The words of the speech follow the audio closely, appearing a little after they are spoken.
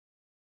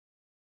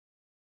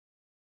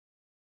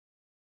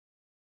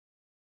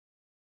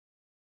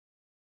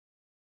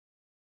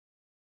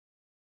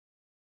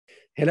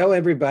Hello,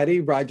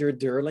 everybody. Roger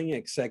Durling,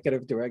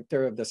 Executive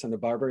Director of the Santa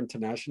Barbara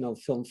International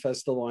Film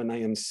Festival, and I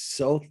am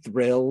so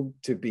thrilled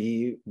to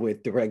be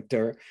with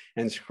director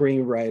and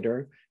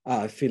screenwriter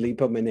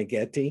Filippo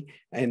Meneghetti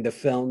and the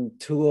film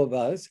Two of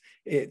Us.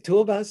 Two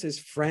of Us is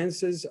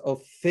France's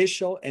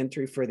official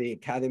entry for the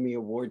Academy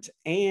Awards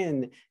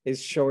and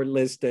is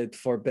shortlisted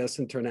for Best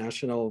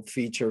International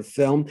Feature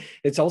Film.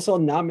 It's also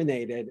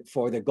nominated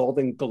for the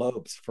Golden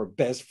Globes for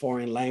Best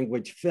Foreign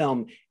Language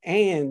Film,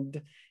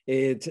 and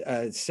it's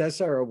a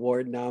César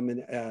Award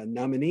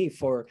nominee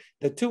for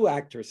the two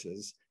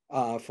actresses,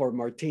 for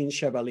Martine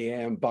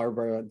Chevalier and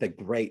the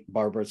great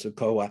Barbara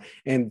Sukowa,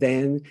 and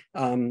then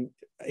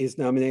is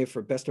nominated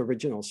for Best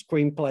Original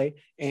Screenplay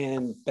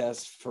and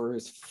Best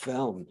First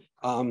Film.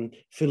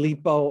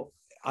 Filippo,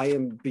 I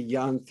am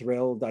beyond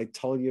thrilled. I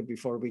told you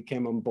before we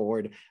came on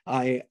board,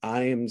 I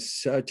am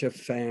such a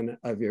fan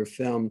of your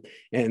film,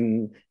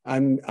 and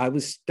I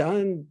was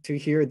stunned to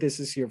hear this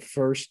is your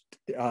first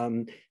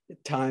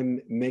time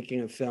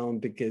making a film,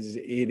 because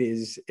it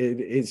is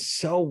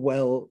so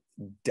well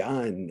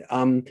done.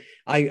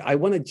 I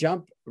want to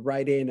jump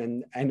right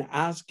in and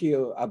ask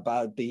you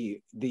about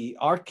the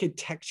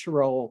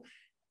architectural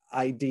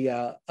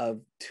idea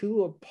of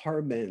two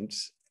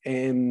apartments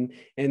and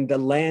the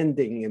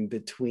landing in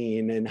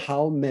between, and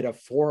how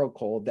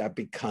metaphorical that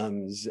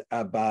becomes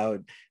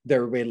about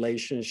their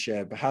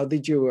relationship. How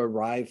did you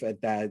arrive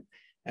at that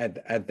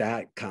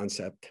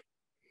concept?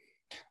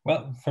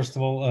 Well, first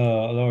of all,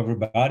 hello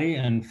everybody,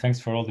 and thanks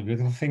for all the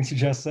beautiful things you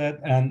just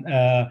said. And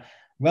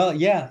well,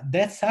 yeah,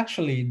 that's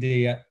actually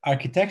the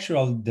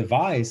architectural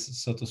device,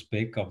 so to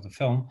speak, of the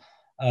film.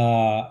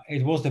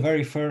 It was the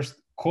very first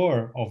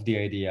core of the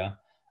idea,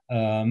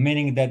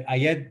 meaning that I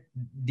had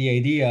the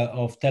idea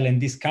of telling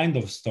this kind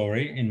of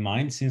story in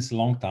mind since a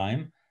long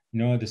time. You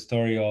know, it's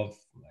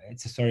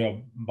a story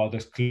about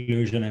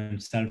exclusion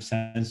and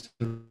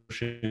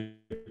self-censorship.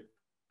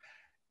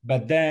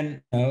 But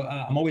then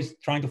I'm always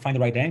trying to find the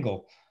right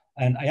angle.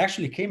 And I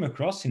actually came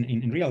across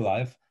in real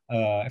life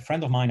a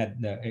friend of mine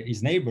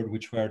his neighbor,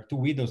 which were two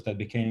widows that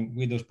became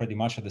widows pretty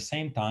much at the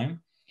same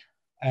time.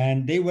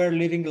 And they were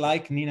living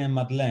like Nina and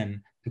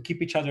Madeleine, to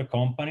keep each other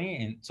company.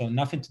 And so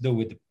nothing to do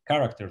with the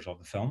characters of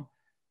the film,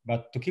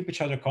 but to keep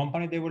each other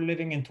company, they were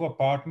living in two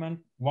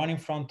apartments, one in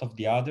front of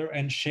the other,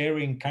 and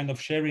sharing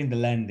the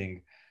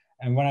landing.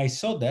 And when I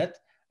saw that,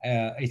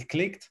 it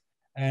clicked.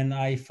 And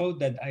I thought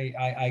that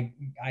I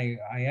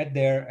had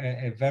there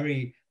a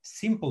very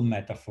simple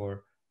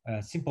metaphor,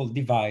 a simple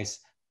device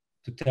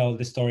to tell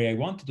the story I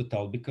wanted to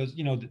tell, because,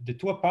 you know, the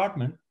two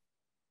apartments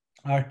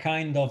are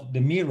kind of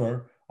the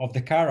mirror of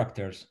the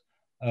characters.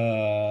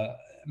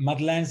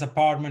 Madeleine's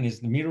apartment is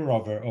the mirror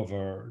of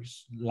her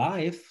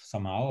life,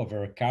 somehow, of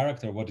her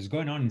character, what is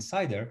going on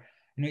inside her.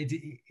 You know,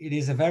 it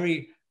is a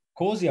very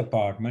cozy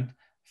apartment,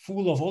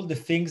 full of all the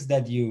things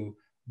that you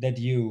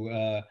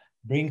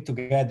bring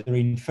together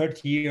in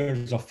 30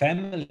 years of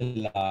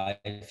family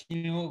life,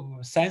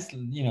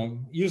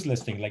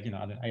 useless thing, like,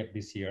 I have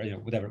this here,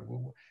 whatever,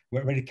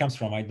 where it comes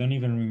from, I don't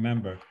even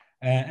remember.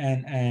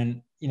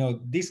 And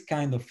this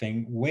kind of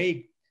thing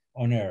weighed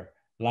on her,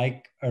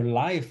 like her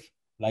life,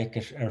 like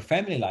her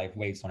family life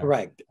weighs on her.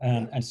 Correct.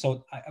 And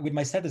so with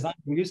my set design,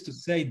 we used to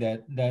say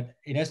that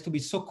it has to be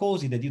so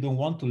cozy that you don't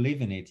want to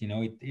live in it.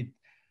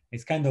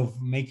 It's kind of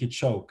make you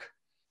choke.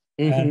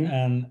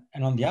 Mm-hmm.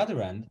 And on the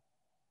other end,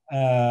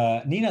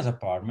 Nina's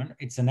apartment,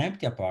 it's an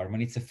empty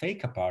apartment, it's a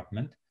fake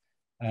apartment,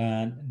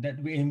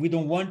 we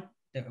don't want.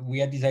 We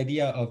had this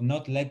idea of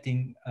not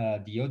letting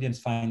the audience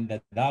find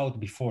that out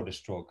before the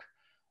stroke.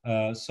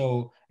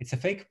 So it's a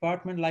fake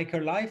apartment, like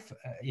her life,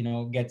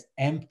 gets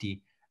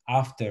empty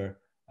after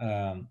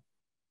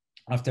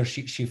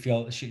she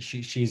feels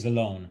she's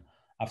alone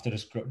after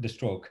the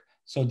stroke.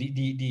 So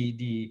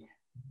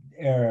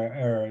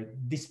her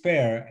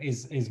despair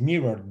is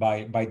mirrored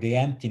by the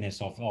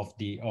emptiness of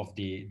the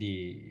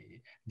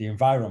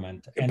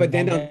environment. But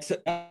then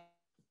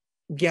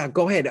yeah,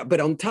 go ahead. But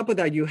on top of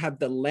that, you have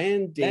the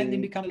landing.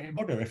 Landing becomes a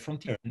border, a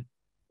frontier.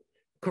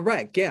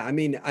 Correct. Yeah. I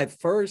mean, at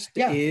first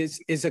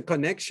is a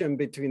connection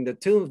between the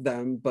two of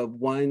them,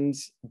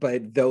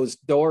 but those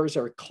doors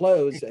are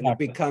closed. Exactly. And it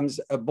becomes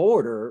a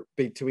border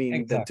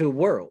between the two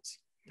worlds.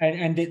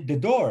 And the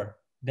doors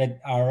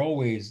that are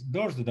always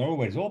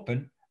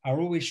open are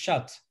always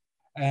shut.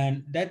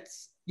 And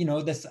that's,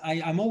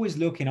 I'm always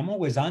looking, I'm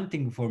always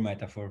hunting for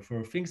metaphor,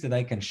 for things that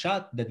I can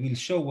shut that will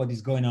show what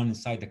is going on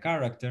inside the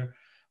character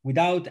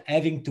without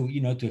having to,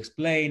 to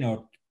explain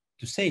or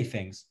to say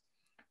things.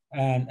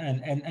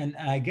 And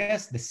I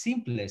guess the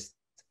simplest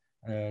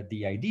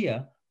the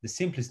idea, the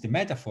simplest the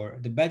metaphor,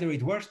 the better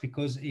it works,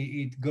 because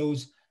it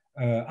goes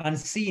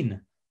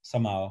unseen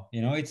somehow.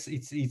 It's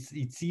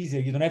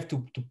easier. You don't have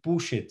to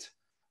push it,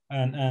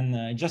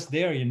 and just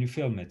there and you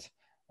film it.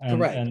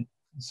 Correct. And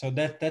so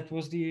that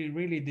was the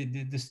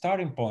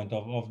starting point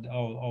of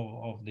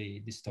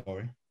the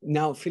story.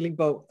 Now,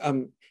 Filippo,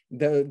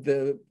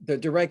 the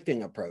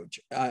directing approach.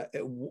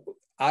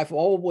 I've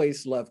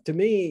always loved, to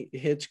me,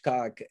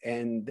 Hitchcock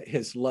and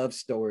his love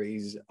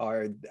stories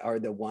are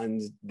the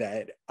ones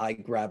that I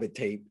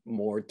gravitate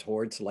more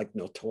towards, like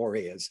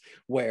Notorious,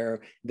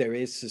 where there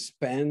is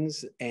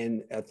suspense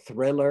and a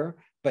thriller,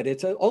 but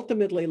it's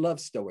ultimately love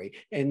story.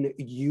 And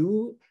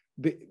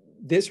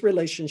this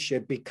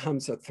relationship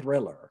becomes a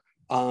thriller.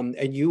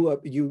 And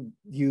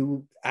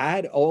you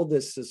add all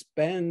the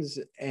suspense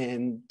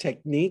and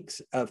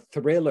techniques of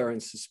thriller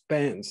and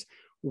suspense.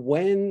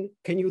 When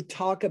can you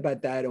talk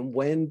about that, and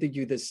when did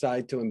you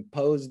decide to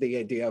impose the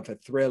idea of a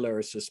thriller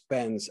or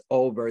suspense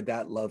over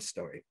that love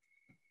story?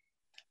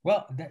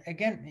 Well,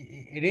 again,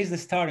 it is the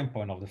starting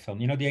point of the film.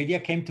 You know, the idea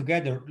came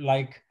together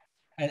like,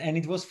 and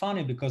it was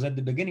funny because at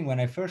the beginning when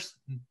I first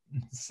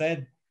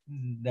said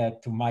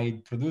that to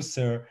my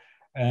producer,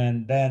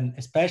 and then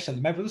especially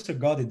my producer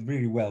got it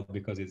really well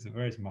because he's a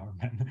very smart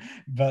man.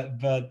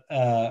 but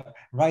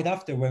right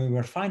after, when we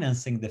were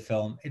financing the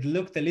film, it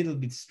looked a little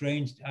bit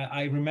strange.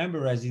 I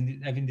remember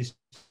having this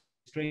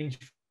strange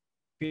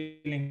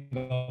feeling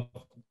of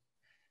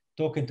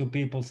talking to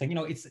people saying, you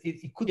know,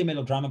 it could be a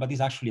melodrama, but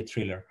it's actually a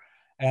thriller.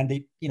 And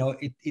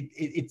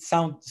it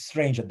sounds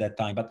strange at that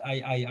time, but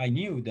I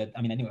knew that.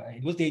 I mean, I knew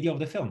it was the idea of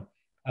the film.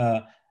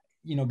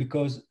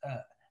 Because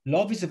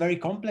love is a very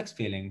complex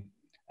feeling,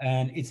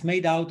 and it's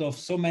made out of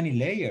so many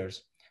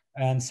layers,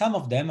 and some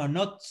of them are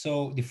not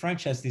so. The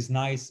French has this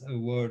nice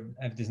word,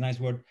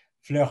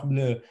 fleur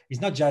bleue. It's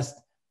not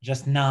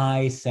just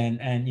nice and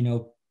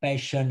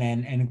passion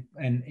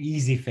and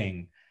easy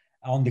thing.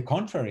 On the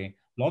contrary,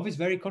 love is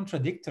very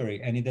contradictory,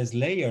 and it has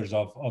layers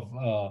of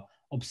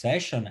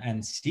obsession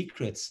and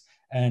secrets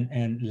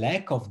and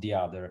lack of the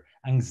other,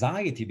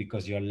 anxiety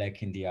because you're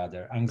lacking the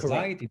other,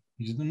 anxiety. Correct.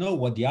 You don't know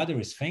what the other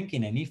is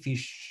thinking and if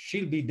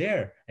she'll be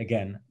there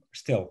again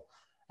still.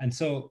 And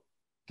so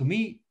to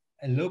me,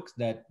 it looks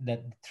that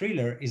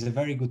thriller is a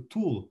very good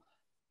tool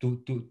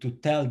to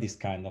tell this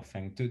kind of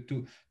thing,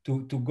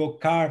 to go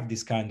carve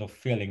this kind of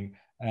feeling,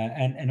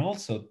 and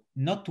also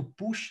not to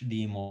push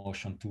the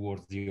emotion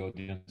towards the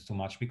audience too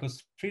much,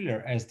 because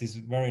thriller has this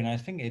very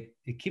nice thing.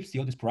 It keeps the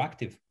audience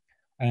proactive.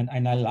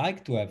 And I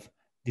like to have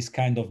this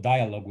kind of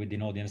dialogue with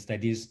an audience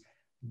that is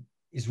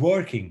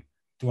working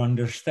to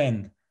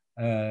understand,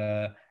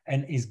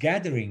 and is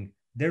gathering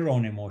their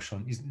own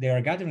emotion. They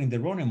are gathering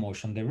their own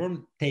emotion, their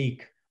own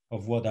take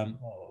of what I'm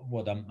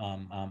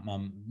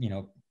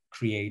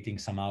creating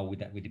somehow with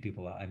the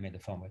people I made the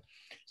film with.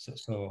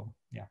 So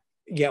yeah.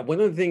 Yeah, one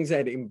of the things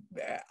that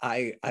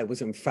I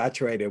was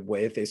infatuated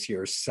with is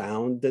your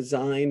sound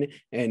design,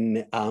 and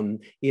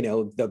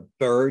the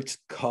birds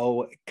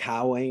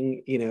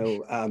cowing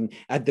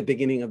at the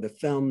beginning of the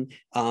film.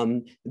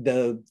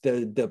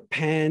 The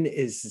pan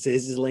is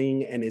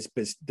sizzling and is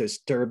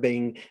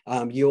disturbing.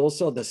 You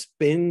also, the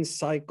spin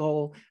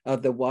cycle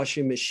of the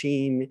washing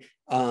machine.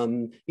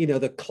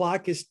 The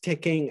clock is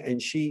ticking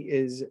and she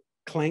is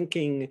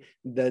clanking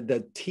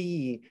the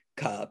tea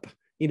cup.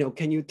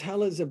 Can you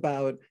tell us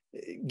about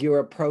your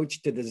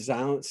approach to the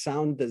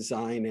sound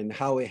design and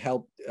how it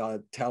helped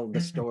tell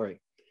the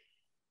story?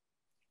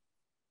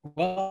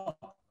 Well,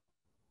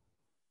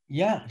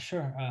 yeah,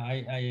 sure.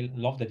 I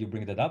love that you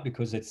bring that up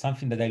because it's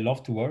something that I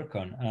love to work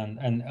on,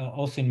 and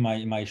also in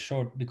my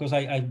short, because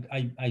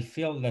I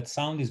feel that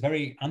sound is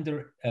very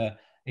under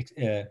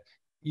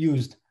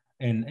used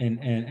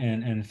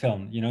in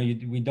film.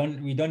 We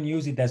don't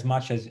use it as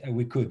much as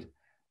we could,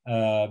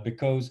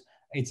 because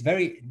it's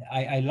very.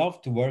 I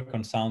love to work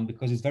on sound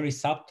because it's very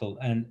subtle,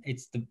 and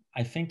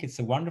I think it's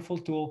a wonderful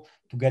tool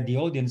to get the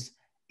audience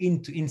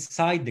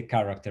inside the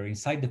character,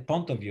 inside the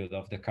point of view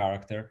of the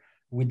character,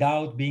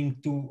 without being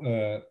too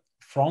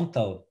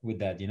frontal with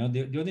that. The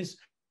audience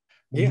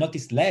will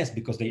notice less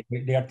because they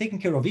are taking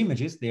care of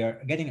images. They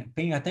are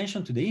paying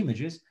attention to the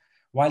images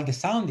while the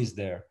sound is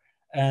there.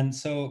 And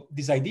so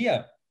this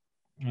idea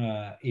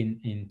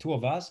in Two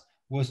of Us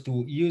was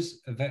to use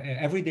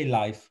everyday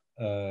life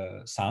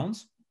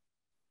sounds,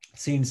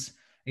 since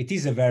it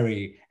is a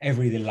very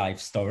everyday life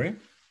story,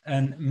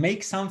 and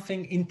make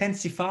something,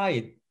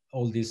 intensify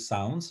all these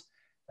sounds,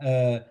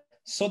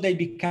 so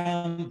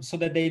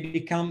that they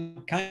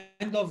become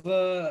kind of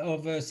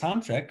a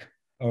soundtrack,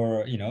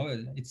 or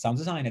it's sound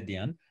design at the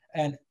end.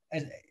 And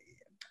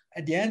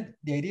at the end,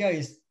 the idea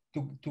is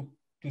to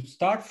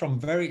start from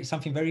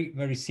something very,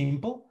 very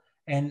simple,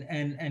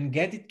 and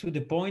get it to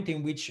the point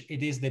in which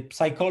it is the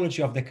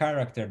psychology of the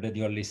character that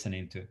you're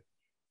listening to.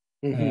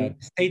 The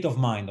state of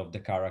mind of the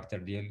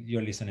character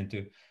you're listening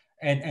to,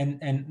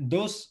 and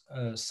those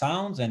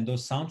sounds and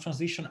those sound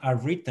transitions are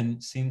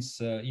written since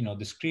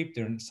the script,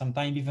 and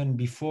sometimes even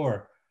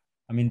before.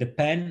 I mean, the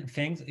pen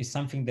thing is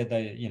something that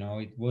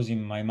it was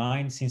in my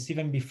mind since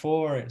even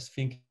before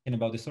thinking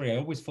about the story. I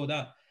always thought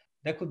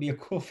that could be a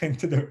cool thing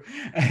to do.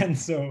 And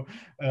so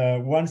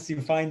once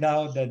you find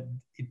out that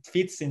it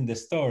fits in the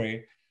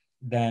story,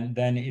 then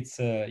it's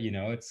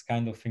it's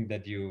kind of thing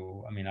that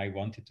I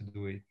wanted to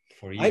do it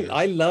for I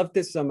years. love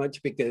this so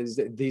much because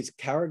these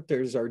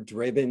characters are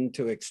driven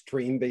to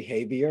extreme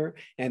behavior,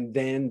 and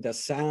then the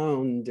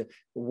sound,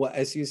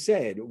 as you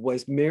said,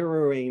 was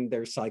mirroring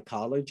their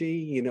psychology.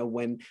 You know,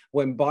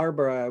 when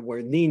Barbara,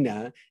 where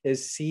Nina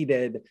is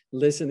seated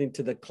listening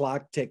to the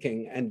clock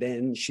ticking, and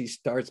then she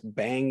starts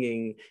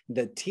banging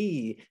the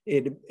tea,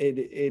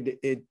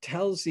 it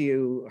tells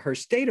you her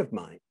state of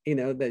mind. You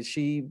know, that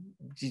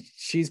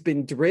she's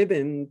been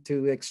driven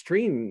to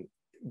extreme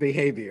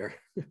behavior.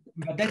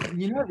 But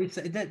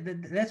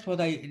that's what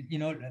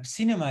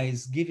cinema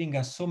is giving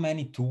us so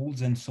many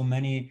tools and so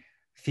many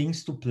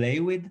things to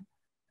play with,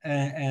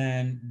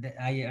 and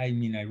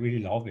I really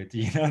love it.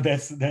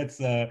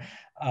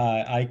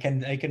 I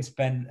can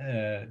spend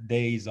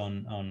days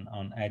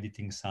on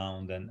editing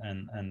sound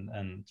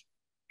and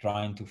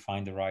trying to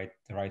find the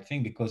right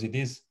thing, because it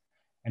is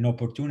an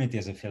opportunity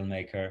as a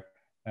filmmaker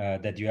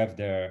that you have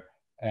there,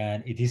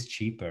 and it is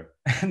cheaper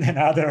than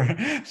other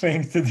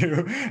things to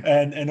do,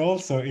 and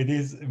also it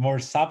is more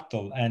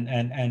subtle, and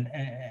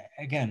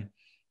again,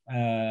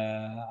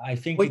 I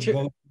think Which, it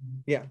goes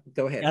yeah,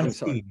 go ahead. I'm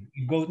sorry. unseen.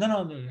 It goes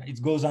no,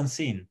 it goes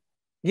unseen.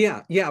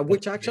 Yeah,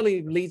 which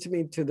actually leads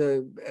me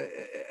to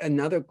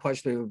another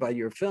question about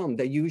your film,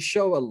 that you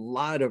show a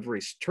lot of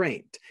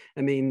restraint.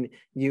 I mean,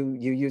 you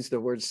use the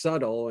word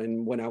subtle,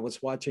 and when I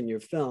was watching your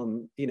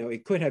film,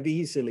 it could have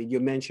easily, you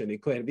mentioned,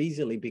 it could have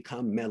easily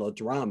become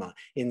melodrama.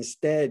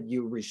 Instead,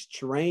 you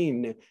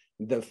restrain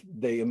the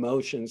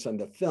emotions on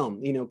the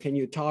film. Can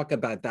you talk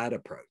about that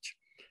approach?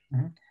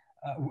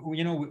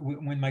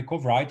 When my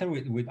co-writer,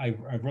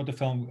 I wrote the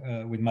film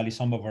with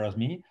Malisomba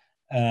Vorasmi,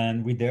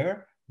 and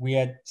we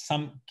had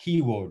some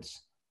keywords,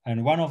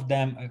 and one of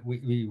them,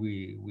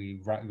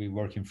 we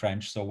work in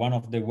French, so one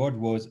of the word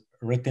was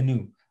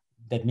retenu,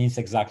 that means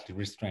exactly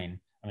restrain.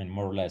 I mean,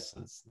 more or less,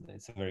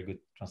 it's a very good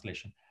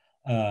translation,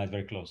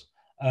 very close.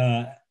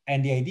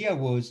 And the idea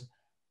was,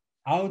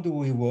 how do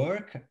we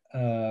work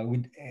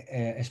with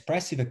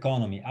expressive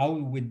economy? How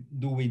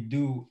do we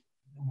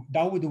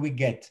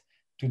get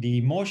to the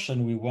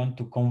emotion we want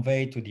to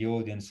convey to the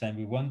audience, and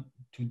we want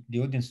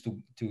the audience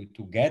to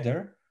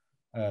gather,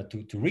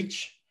 to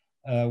reach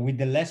with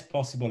the less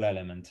possible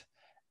element,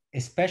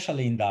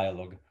 especially in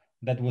dialogue.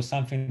 That was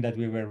something that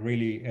we were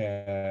really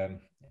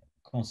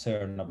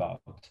concerned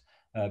about,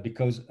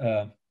 because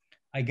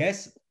I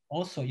guess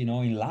also,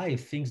 in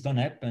life, things don't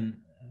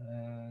happen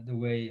the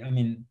way,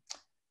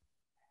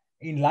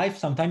 in life,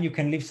 sometimes you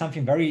can live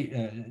something very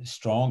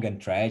strong and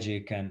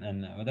tragic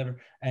and whatever,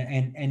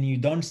 and you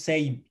don't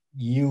say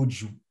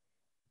huge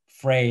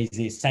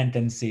phrases,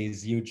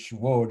 sentences, huge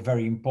word,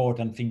 very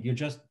important thing.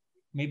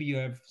 Maybe you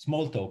have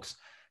small talks.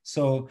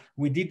 So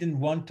we didn't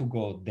want to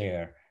go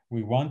there.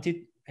 We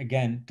wanted,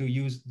 again, to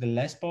use the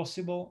less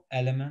possible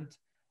element,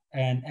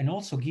 and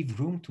also give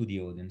room to the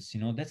audience.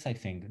 That's, I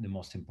think, the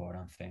most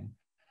important thing.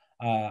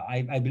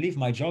 I believe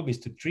my job is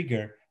to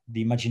trigger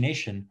the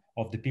imagination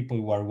of the people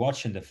who are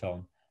watching the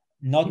film,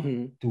 not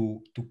Mm-hmm.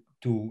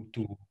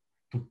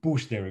 to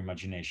push their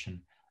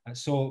imagination.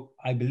 So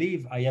I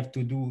believe I have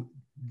to do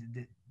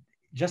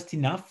just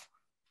enough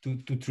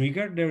to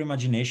trigger their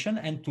imagination,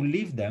 and to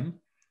leave them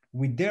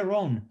with their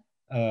own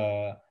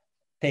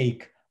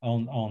take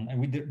on and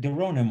with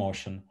their own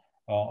emotion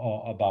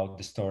about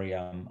the story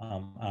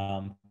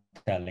I'm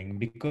telling,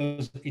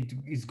 because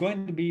it's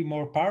going to be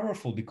more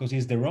powerful, because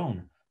it's their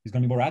own. It's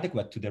going to be more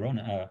adequate to their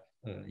own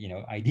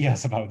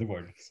ideas about the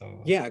world.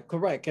 So Yeah,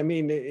 correct. I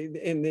mean,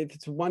 and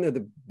it's one of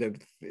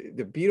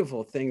the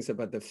beautiful things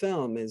about the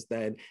film is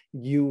that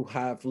you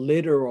have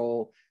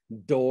literal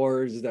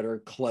doors that are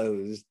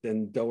closed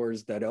and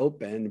doors that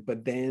open,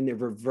 but then it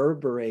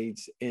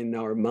reverberates in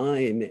our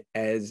mind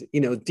as,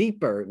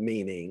 deeper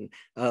meaning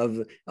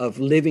of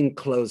living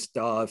closed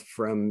off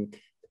from,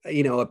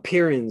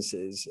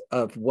 appearances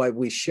of what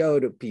we show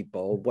to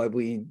people, what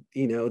we,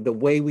 the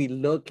way we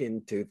look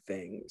into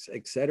things,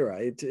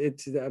 etc.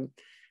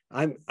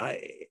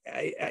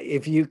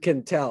 If you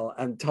can tell,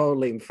 I'm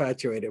totally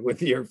infatuated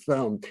with your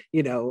film.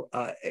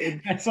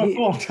 that's so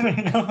cool.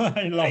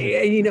 I love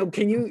it.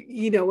 Can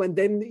and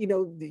then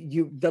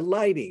the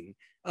lighting,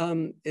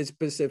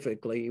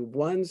 specifically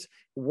once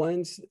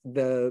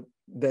the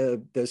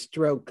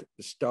stroke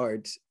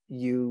starts,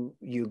 you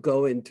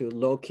go into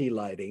low key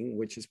lighting,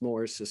 which is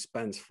more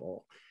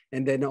suspenseful.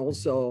 And then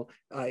also,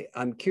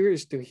 I'm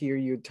curious to hear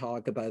you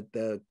talk about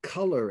the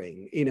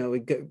coloring.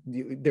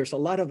 There's a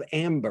lot of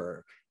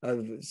amber,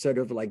 of sort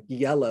of like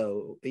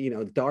yellow,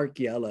 dark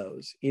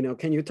yellows.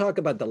 Can you talk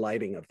about the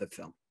lighting of the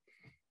film?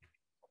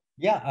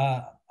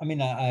 Yeah,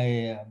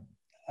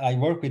 I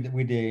work with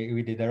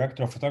the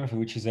director of photography,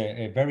 which is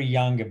a very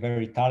young, a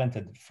very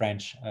talented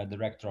French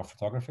director of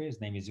photography.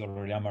 His name is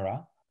Aurélien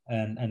Marat,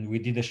 and we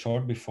did a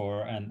short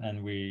before,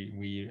 and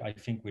we I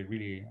think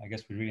I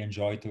guess we really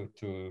enjoy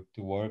to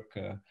work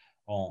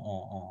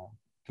on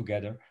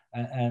together,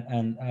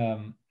 and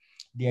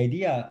the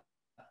idea,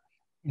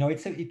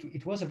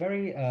 it was a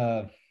very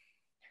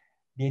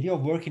the idea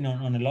of working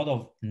on a lot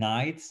of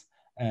nights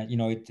you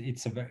know,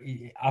 it's a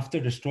very, after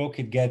the stroke,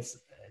 it gets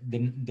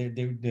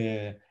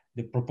the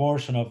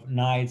proportion of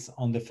nights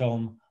on the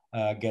film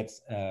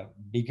gets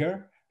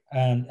bigger.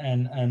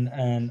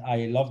 And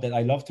I love that.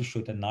 I love to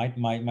shoot at night.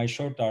 My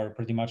shorts are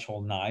pretty much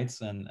all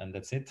nights, and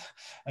that's it.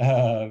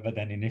 But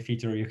then in a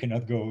feature you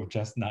cannot go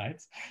just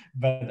nights.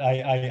 But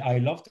I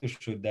love to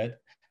shoot that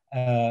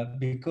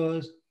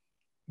because,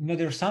 you know,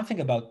 there's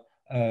something about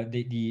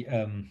the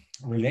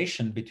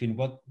relation between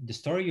what the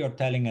story you're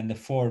telling and the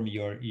form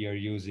you're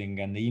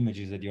using and the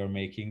images that you're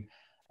making.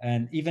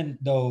 And even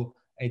though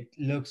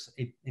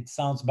it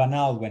sounds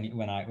banal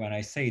when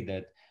I say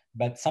that,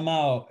 but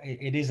somehow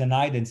it is an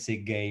hide and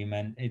seek game,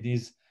 and it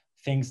is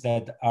things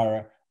that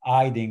are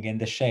hiding in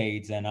the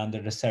shades and under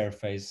the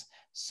surface.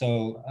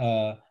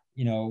 So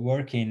you know,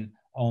 working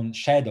on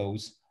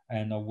shadows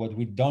and what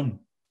we don't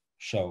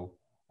show.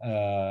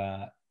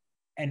 And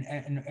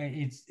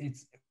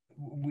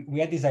we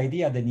had this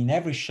idea that in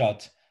every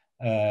shot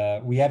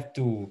we have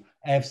to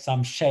have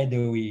some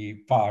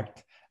shadowy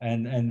part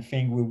and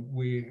thing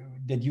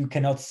that you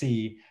cannot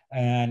see,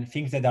 and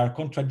things that are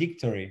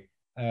contradictory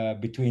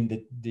between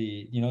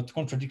the you know,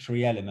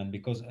 contradictory element.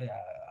 Because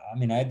I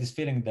mean, I had this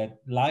feeling that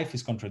life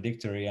is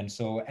contradictory, and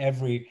so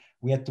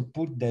we had to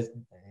put that.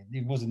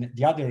 It was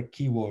the other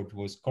keyword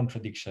was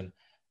contradiction.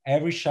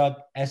 Every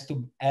shot has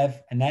to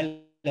have an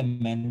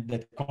element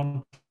that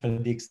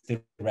contradicts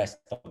the rest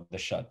of the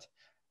shot.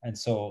 And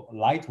so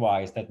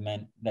light-wise, that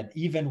meant that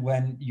even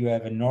when you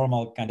have a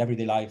normal kind of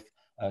everyday life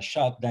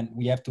shot, then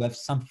we have to have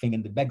something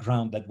in the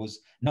background that was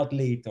not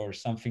lit, or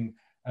something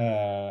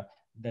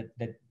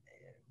that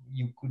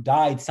you could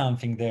hide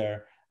something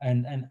there.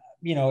 And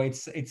you know,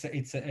 it's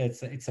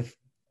a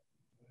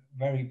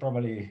very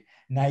probably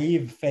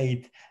naive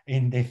faith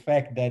in the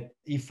fact that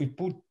if we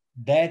put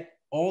that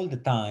all the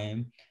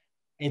time,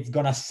 it's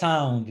gonna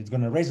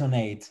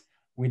resonate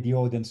with the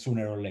audience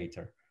sooner or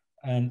later.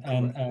 And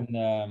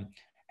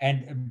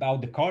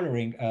about the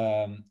coloring,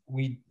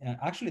 we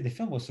actually, the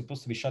film was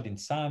supposed to be shot in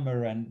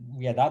summer, and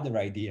we had other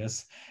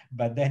ideas.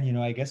 But then, you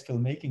know, I guess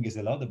filmmaking is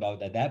a lot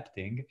about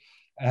adapting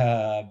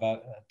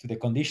to the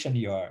condition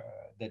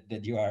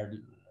that you are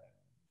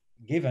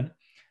given.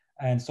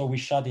 And so we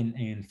shot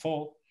in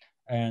fall,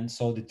 and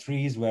so the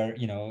trees were,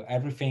 you know,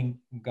 everything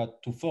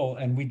got to fall,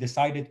 and we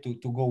decided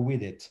to go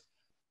with it.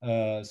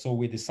 So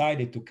we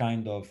decided to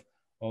kind of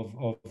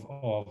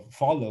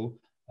follow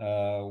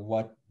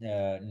what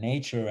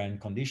nature and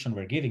condition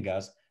were giving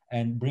us,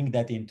 and bring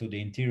that into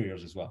the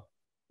interiors as well.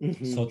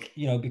 Mm-hmm. So,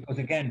 you know, because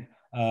again,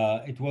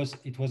 it was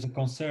a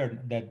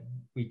concern that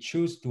we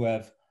choose to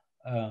have,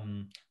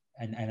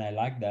 and I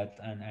like that,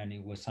 and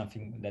it was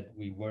something that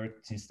we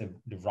worked since the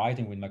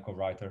writing with my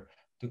co-writer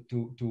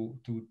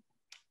to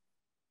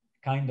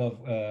kind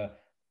of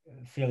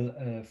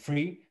feel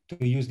free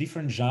to use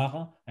different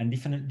genre and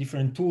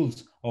different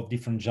tools of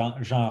different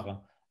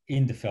genre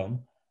in the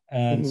film.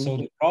 And Mm-hmm. so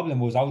the problem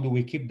was, how do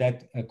we keep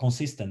that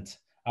consistent?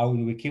 How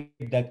do we keep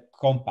that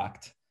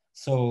compact?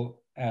 So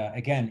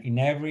again, in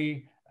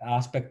every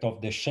aspect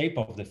of the shape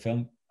of the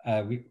film,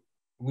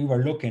 we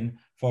were looking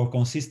for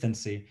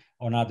consistency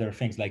on other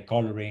things like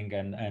coloring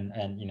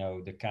and you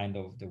know, the kind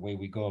of the way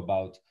we go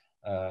about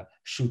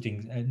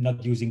shooting,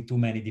 not using too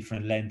many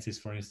different lenses,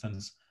 for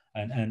instance,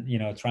 and you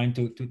know, trying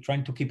to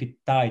keep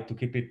it tight, to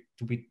keep it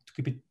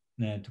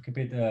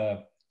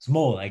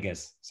small, I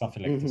guess,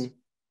 something like this.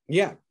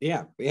 Yeah,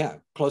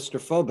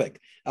 claustrophobic.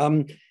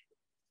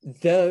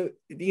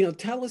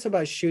 Tell us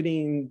about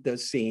shooting the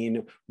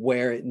scene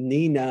where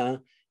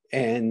Nina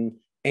and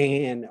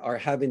Anne are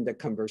having the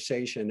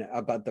conversation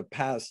about the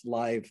past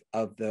life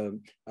of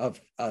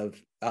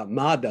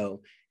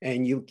Mado,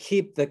 and you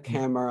keep the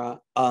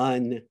camera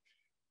on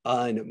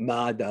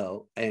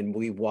Mado, and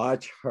we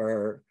watch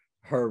her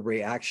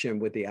reaction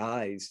with the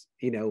eyes.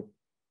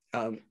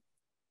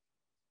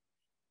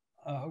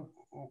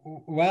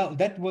 Well,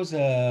 that was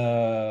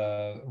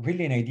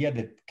really an idea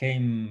that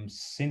came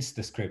since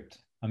the script.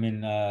 I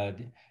mean,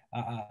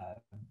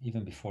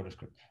 even before the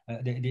script.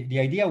 The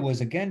idea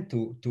was, again,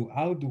 to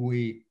how do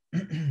we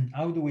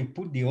how do we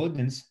put the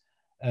audience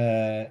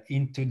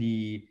into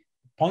the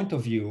point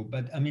of view,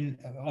 but I mean,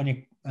 on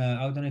a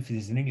I don't know if it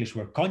is in English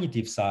word,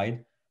 cognitive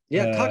side.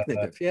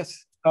 Cognitive,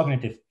 yes.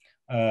 Cognitive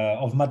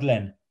of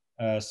Madeleine.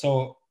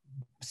 So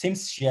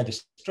since she had a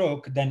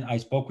stroke, then I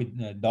spoke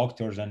with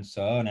doctors and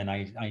so on, and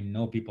I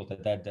know people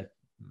that had that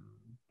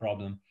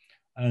problem,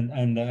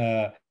 and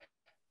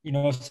you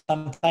know,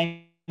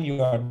 sometimes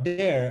you are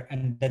there,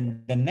 and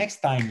then the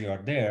next time you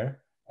are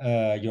there,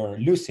 you're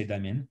lucid. I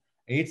mean,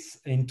 it's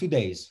in 2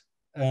 days,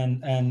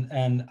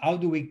 and how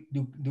do we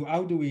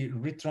how do we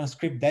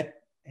retranscribe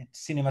that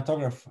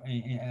cinematograph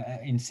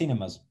in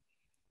cinemas,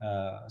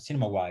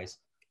 cinema wise?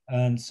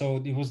 And so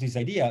there was this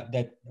idea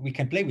that we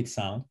can play with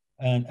sound,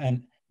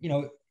 and you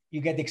know,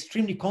 you get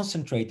extremely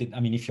concentrated. I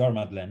mean, if you're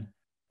Madeleine,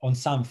 on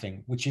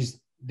something, which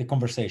is the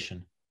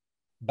conversation.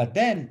 But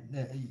then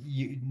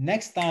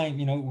next time,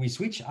 you know, we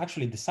switch,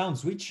 actually the sound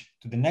switch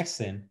to the next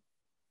scene.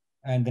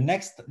 And the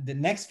next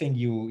thing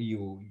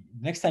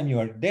next time you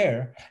are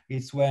there,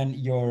 it's when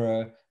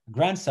you're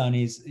grandson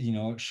is,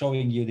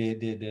 showing you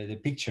the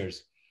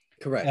pictures.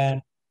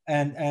 Correct.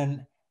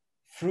 And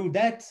through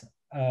that,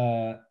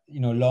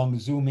 long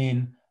zoom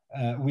in,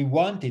 we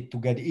wanted to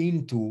get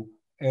into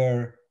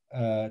her,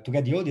 to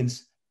get the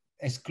audience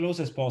as close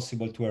as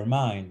possible to her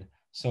mind.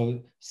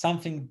 So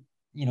something,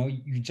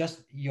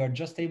 you are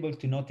just able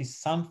to notice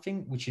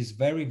something which is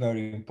very,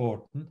 very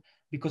important,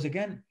 because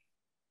again,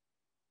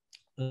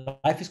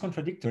 life is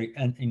contradictory.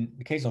 And in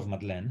the case of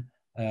Madeleine,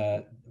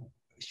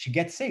 she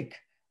gets sick,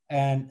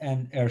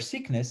 and her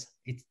sickness,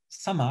 it's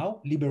somehow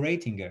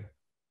liberating her.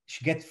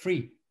 She gets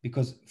free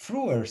because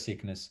through her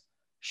sickness,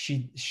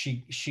 she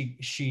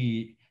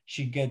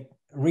get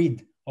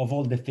rid of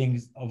all the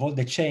things, of all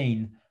the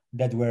chain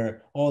that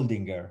were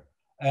holding her.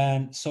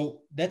 And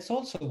so that's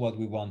also what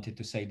we wanted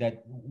to say,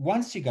 that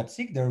once she got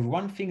sick, there's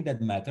one thing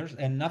that matters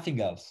and nothing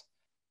else.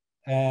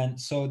 And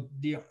so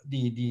the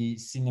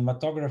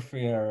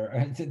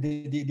cinematographer,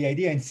 the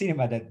idea in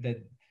cinema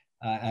that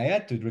I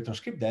had to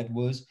retranscript that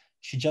was,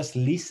 she just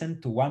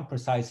listened to one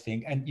precise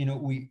thing, and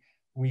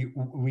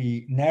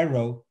we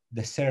narrow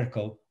the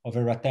circle of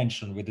her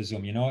attention with the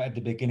zoom. At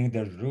the beginning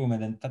there's room,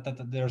 and then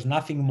there's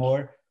nothing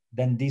more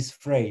than this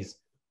phrase.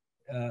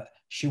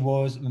 She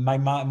was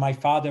my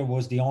father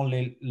was the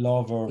only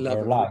lover of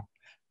her life,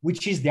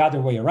 which is the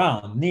other way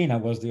around. Nina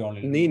was the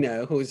only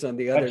Nina, who's on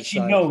the other but she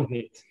side. knows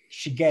it.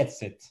 She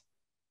gets it.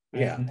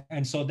 Yeah.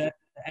 And so that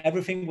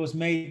everything was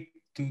made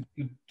to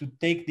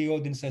take the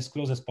audience as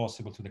close as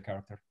possible to the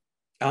character.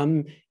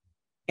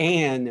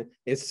 Anne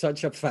is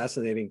such a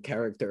fascinating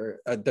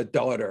character, the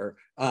daughter.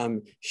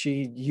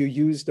 You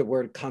use the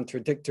word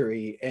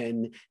contradictory,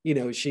 and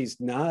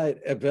she's not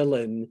a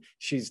villain,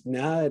 she's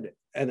not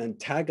an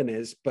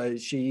antagonist, but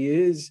she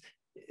is,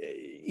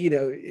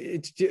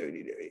 it's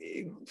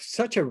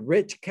such a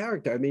rich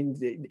character. I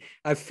mean,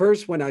 at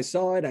first when I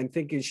saw it, I'm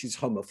thinking she's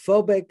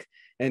homophobic,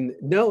 and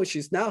no,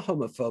 she's not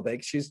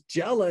homophobic. She's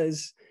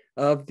jealous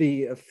of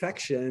the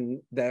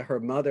affection that her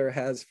mother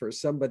has for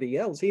somebody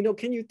else.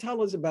 Can you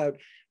tell us about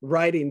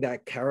writing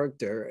that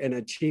character and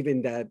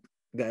achieving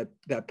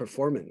that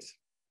performance?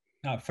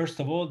 First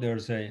of all,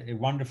 there's a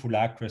wonderful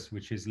actress,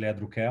 which is Léa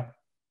Drucker,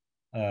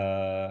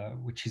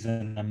 which is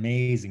an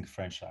amazing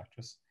French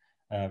actress,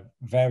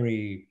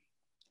 very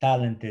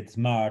talented,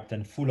 smart,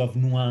 and full of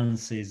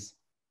nuances,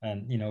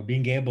 and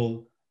being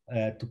able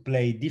to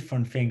play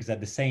different things at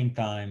the same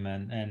time,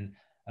 and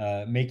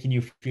making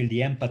you feel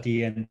the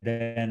empathy, and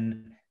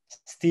then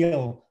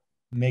still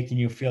making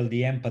you feel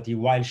the empathy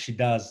while she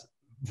does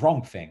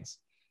wrong things.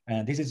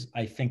 And this is,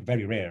 I think,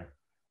 very rare.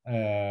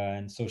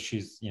 And so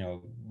she's,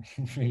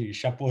 really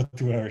chapeau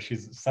to her.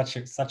 She's such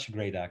a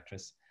great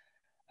actress.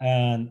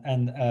 And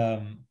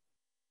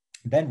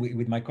then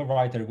with my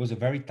co-writer, it was a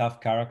very tough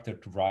character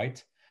to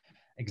write,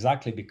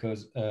 exactly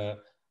because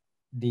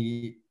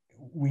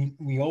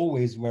we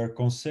always were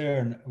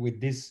concerned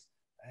with this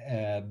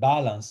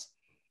balance.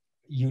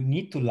 You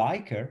need to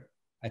like her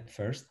at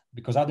first,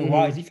 because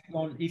otherwise, if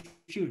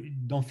you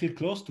don't feel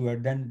close to her,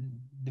 then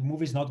the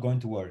movie is not going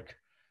to work,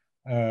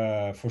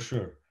 for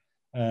sure.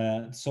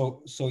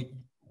 So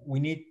we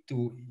need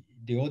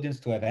the audience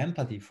to have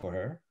empathy for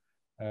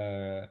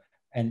her,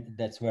 and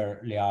that's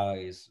where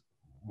Léa is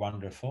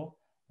wonderful,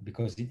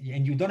 because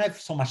and you don't have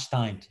so much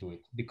time to do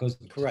it, because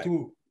Correct. The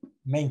two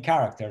main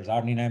characters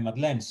are Nina and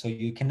Madeleine, so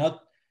you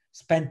cannot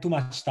spend too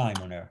much time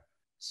on her.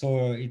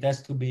 So it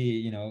has to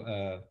be,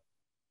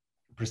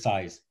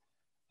 precise.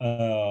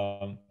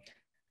 And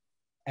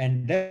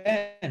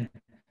then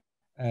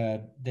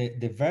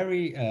the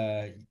very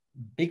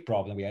big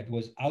problem we had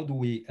was, how do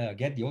we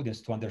get the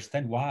audience to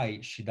understand why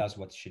she does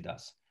what she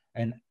does,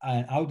 and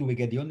how do we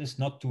get the audience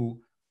not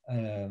to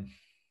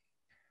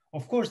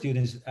of course the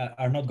audience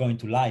are not going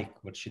to like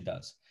what she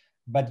does,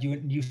 but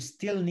you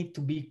still need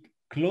to be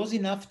close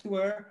enough to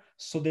her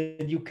so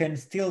that you can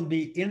still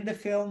be in the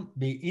film,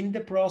 be in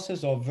the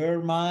process of her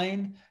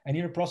mind, and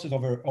in the process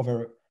of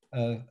her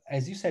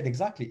as you said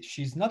exactly,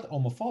 she's not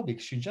homophobic,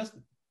 she just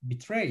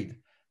betrayed.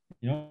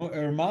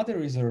 Her mother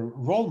is a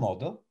role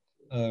model.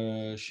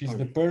 She's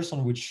the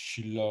person which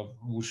she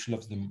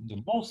loves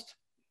the most,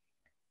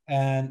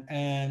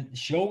 and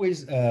she always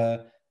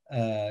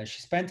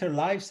she spent her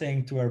life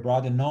saying to her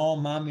brother, "No,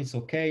 mom, it's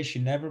okay. She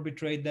never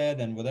betrayed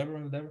dad," and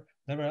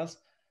whatever else.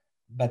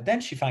 But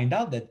then she find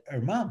out that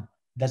her mom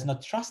does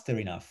not trust her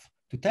enough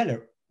to tell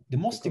her the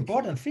most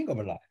important thing of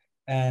her life,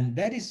 and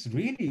that is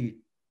really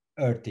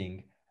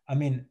hurting. I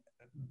mean,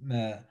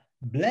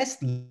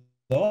 blessed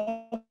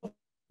love,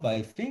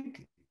 I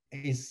think,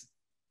 is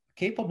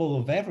capable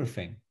of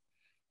everything,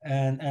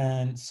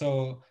 and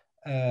so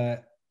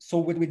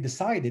what we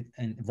decided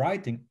in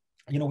writing,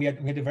 we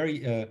had a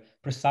very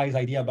precise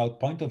idea about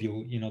point of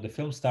view. The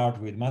film starts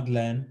with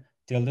Madeleine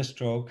till the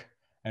stroke,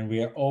 and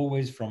we are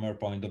always from her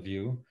point of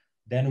view.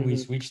 Then we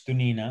switch to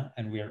Nina,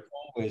 and we are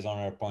always on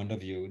her point of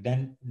view.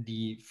 Then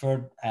the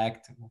third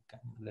act,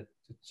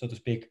 so to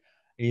speak,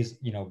 is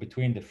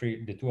between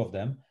the two of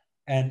them,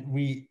 and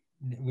we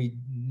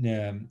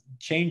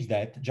changed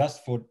that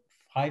just for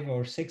 5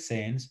 or 6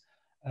 scenes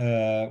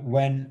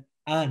when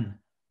Anne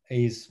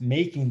is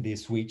making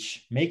this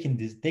switch, taking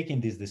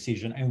this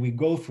decision, and we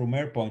go from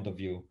her point of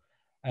view,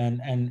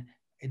 and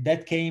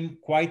that came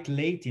quite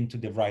late into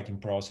the writing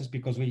process,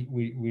 because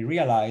we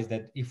realized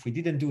that if we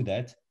didn't do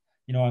that,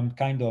 I'm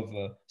kind of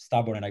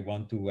stubborn, and I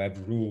want to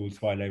have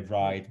rules while I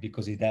write,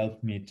 because it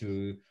helped me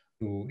to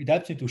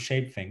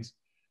shape things,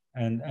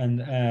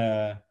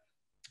 and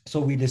so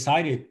we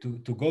decided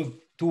to go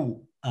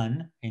to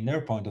Anne in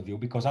their point of view,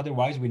 because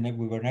otherwise we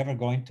were never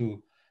going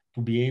to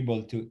be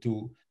able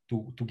to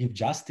give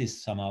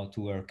justice somehow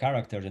to her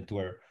characters and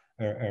to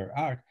her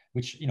art.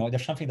 Which,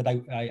 there's something that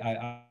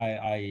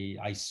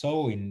I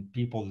saw in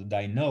people that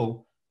I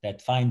know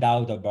that found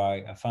out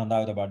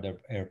about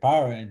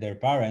their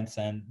parents,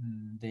 and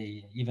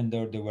they, even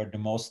though they were the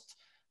most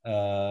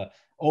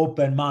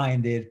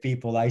open-minded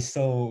people, I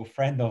saw a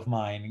friend of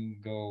mine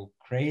go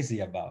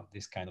crazy about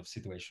this kind of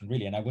situation,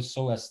 really. And I was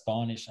so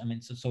astonished, I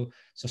mean, so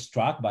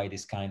struck by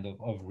this kind of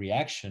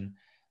reaction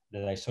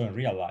that I saw in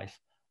real life,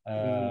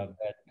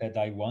 that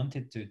I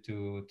wanted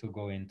to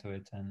go into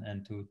it,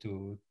 and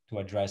to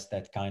address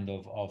that kind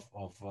of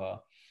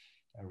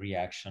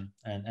reaction.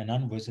 And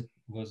Anne was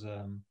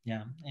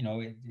yeah,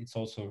 it's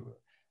also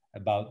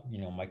about,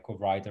 my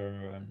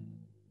co-writer, and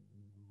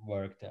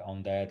worked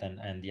on that,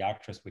 and the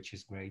actress, which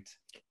is great.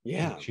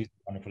 Yeah. She's a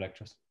wonderful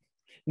actress.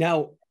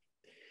 Now,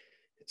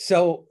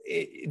 so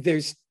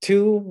there's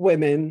two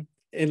women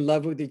in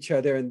love with each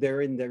other, and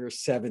they're in their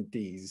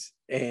 70s,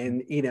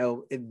 and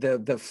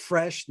the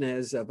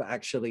freshness of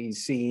actually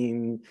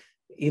seeing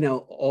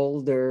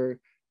older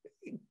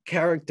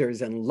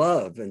characters in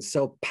love, and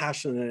so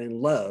passionate in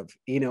love.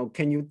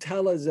 Can you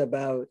tell us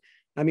about,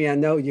 I mean, I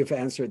know you've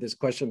answered this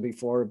question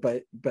before,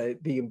 but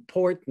the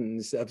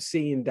importance of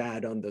seeing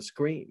that on the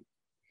screen?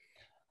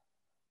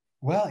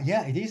 Well,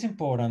 yeah, it is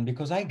important,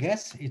 because I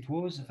guess it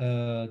was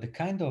the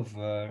kind of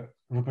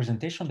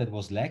representation that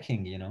was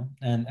lacking,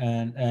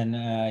 and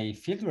I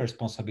feel the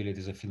responsibility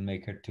as a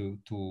filmmaker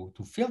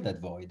to fill that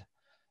void,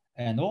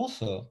 and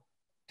also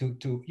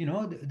to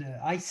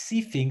I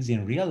see things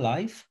in real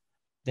life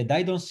that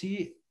I don't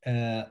see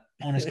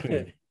on a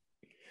screen.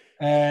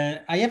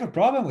 I have a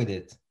problem with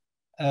it.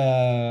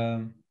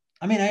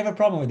 I mean, I have a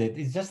problem with it.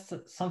 It's just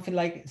something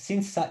like,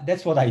 since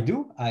that's what I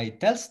do, I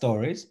tell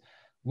stories.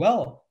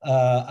 Well,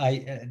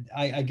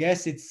 I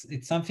guess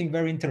it's something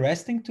very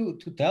interesting to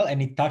tell,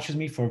 and it touches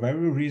me for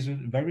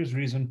various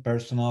reasons,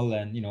 personal,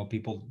 and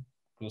people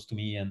close to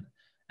me,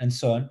 and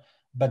so on.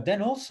 But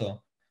then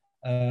also,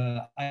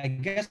 I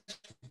guess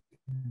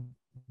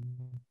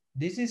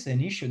this is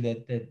an issue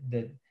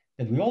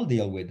that we all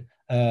deal with.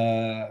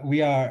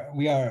 We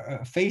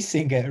are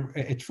facing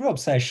a true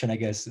obsession, I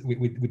guess,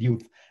 with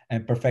youth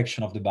and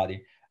perfection of the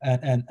body,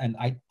 and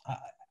I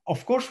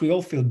of course we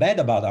all feel bad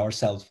about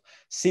ourselves,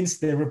 since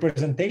the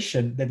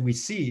representation that we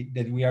see,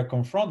 that we are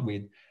confronted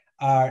with,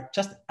 are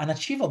just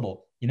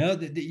unachievable.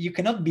 You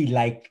cannot be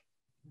like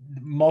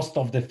most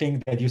of the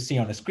things that you see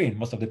on the screen,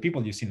 most of the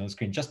people you see on the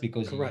screen, just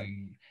because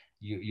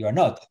you are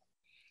not.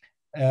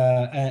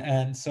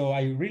 And so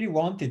I really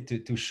wanted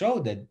to show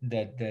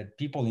that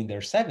people in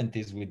their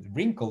 70s, with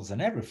wrinkles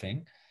and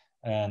everything,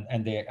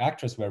 and the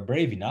actors were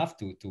brave enough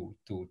to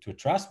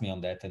trust me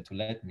on that, and to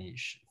let me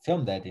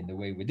film that in the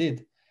way we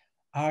did,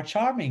 are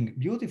charming,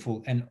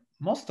 beautiful, and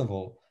most of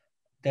all,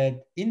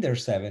 that in their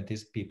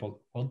 70s,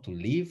 people want to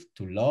live,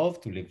 to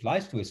love, to live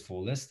life to its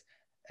fullest.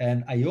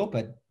 And I hope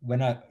that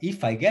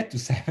if I get to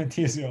 70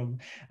 years old,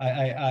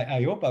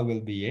 I hope I will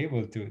be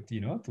able to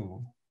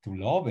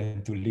love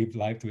and to live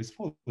life to its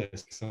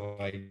fullest. So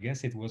I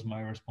guess it was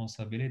my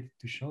responsibility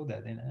to show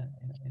that in a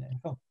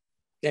film.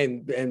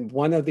 And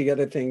one of the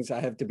other things I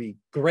have to be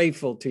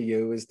grateful to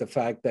you is the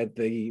fact that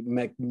the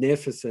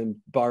magnificent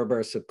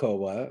Barbara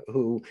Sokowa,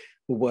 who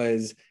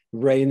was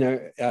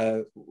Werner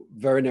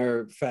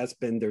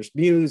Fassbinder's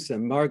muse,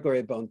 and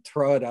Margaret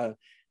Bontroda,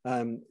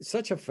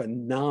 such a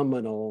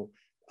phenomenal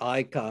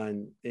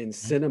icon in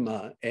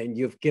cinema, and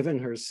you've given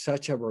her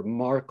such a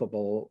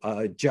remarkable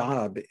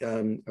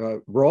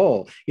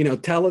role.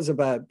 Tell us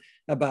about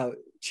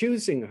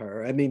choosing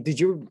her. I mean, did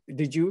you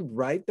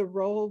write the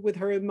role with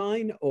her in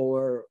mind,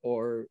 or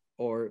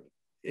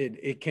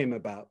it came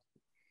about?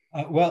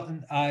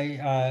 Well,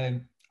 I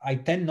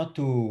tend not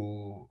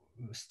to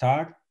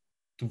start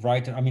to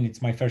write. I mean,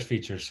 it's my first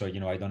feature, so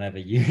I don't have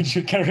a huge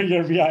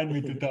career behind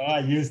me to tell. I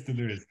used to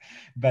do this,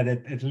 but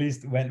at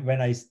least when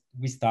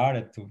we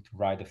started to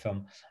write the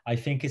film, I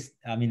think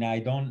I mean,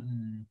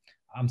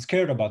 I'm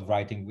scared about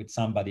writing with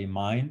somebody in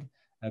mind,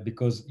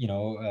 because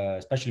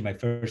especially my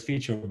first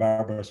feature,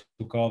 Barbara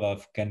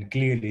Sukova, can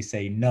clearly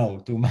say no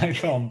to my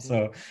film.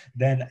 So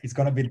then it's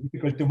going to be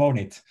difficult to moan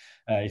it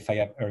if I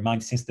have her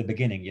mind since the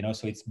beginning.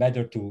 So it's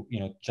better to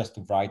just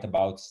to write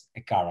about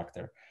a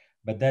character.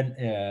 But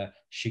then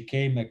she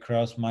came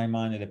across my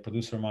mind and the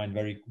producer mind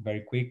very,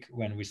 very quick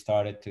when we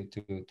started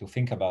to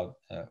think about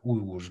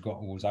who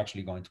was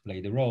actually going to play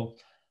the role.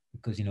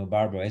 Because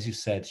Barbara, as you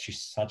said,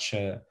 she's such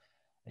a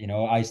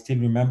I still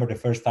remember the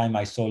first time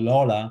I saw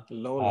Lola.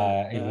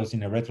 It was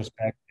in a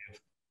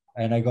retrospective,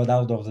 and I got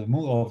out of the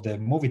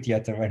movie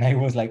theater and I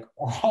was like,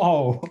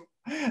 "Oh,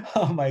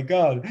 Oh my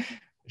God,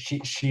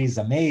 she's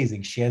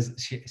amazing. She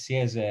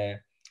has an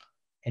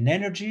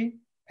energy,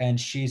 and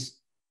she's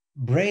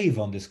brave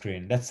on the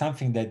screen. That's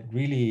something that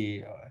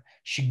really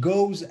she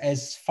goes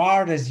as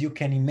far as you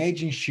can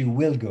imagine she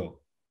will go,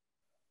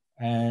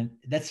 and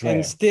that's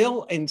and rare.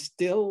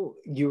 still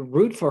you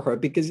root for her,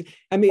 because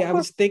I mean, Of I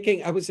course. was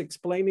thinking, I was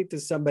explaining to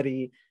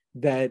somebody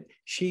that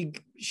she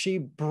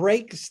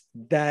breaks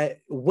that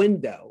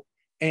window,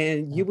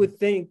 and you would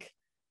think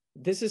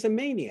this is a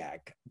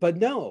maniac, but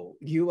no,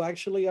 you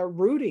actually are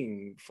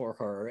rooting for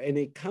her, and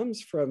it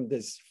comes from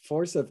this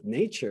force of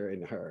nature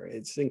in her.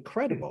 It's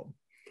incredible.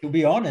 To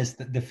be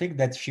honest, the fact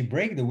that she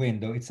break the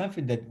window, it's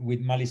something that with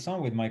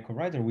Malisson, with my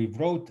co-writer, we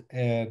wrote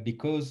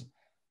because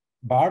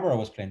Barbara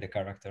was playing the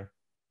character.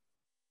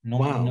 No,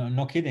 Wow. no,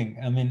 no kidding.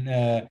 I mean,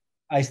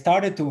 I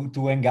started to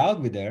hang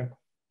out with her,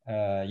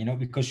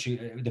 because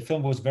the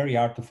film was very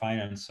hard to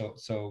finance,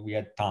 so we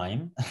had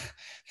time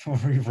to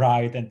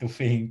rewrite and to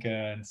think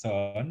and so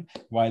on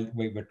while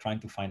we were trying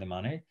to find the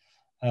money,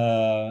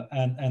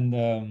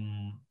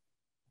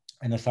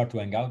 and I started to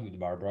hang out with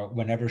Barbara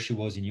whenever she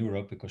was in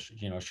Europe, because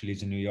she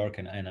lives in New York,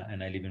 and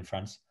I live in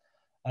France,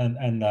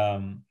 and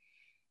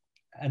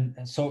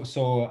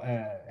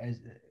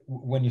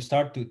when you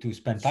start to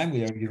spend time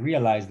with her, you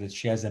realize that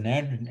she has an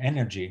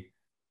energy,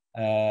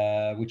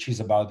 which is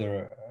about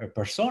her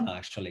persona.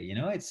 Actually,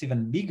 it's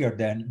even bigger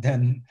than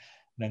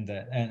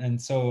that.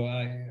 And so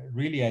I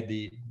really had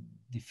the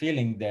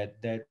feeling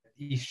that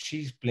if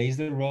she plays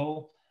the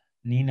role,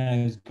 Nina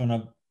is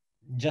gonna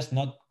just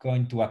not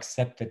going to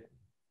accept it.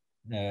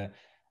 Uh,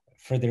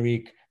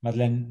 Frederic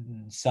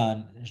Madeleine's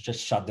son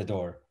just shut the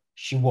door.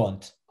 She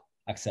won't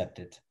accept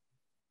it.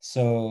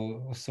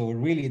 So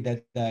really,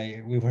 that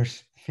we were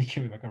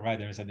thinking with my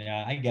writer and said,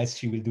 yeah, I guess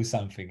she will do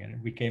something,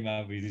 and we came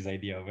up with this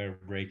idea of her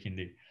breaking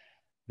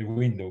the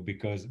window,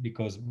 because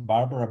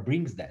Barbara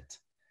brings that.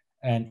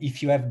 And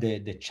if you have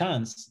the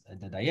chance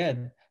that I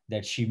had,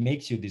 that she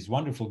makes you this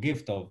wonderful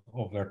gift of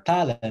her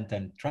talent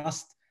and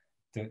trust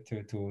to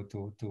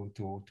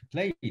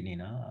play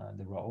Nina,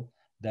 the role,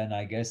 then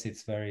I guess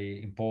it's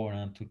very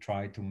important to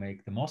try to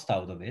make the most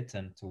out of it,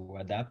 and to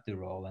adapt the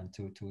role, and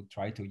to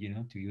try to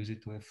to use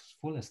it to its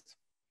fullest,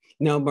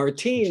 Now, which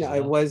Martine, is a lot.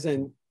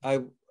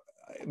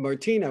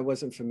 I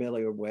wasn't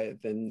familiar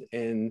with,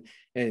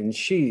 and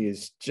she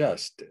is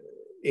just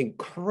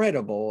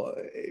incredible,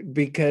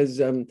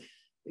 because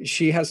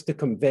she has to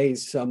convey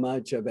so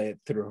much of it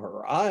through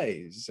her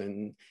eyes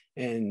and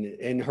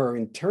her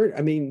intern.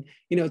 I mean,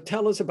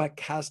 tell us about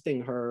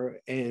casting her,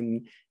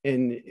 and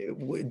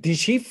did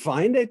she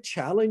find it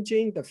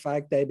challenging, the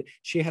fact that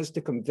she has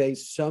to convey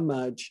so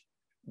much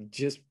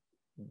just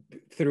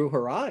through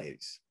her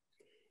eyes?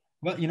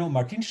 Well,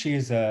 Martine, she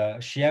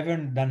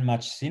haven't done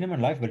much cinema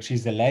in life, but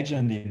she's a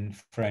legend in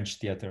French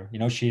theater.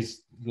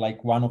 She's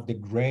like one of the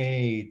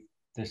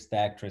greatest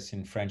actresses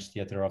in French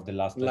theater of the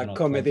last, I La don't know,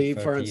 20, Comédie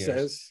 30 years.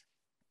 Française.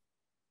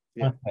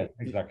 Yeah.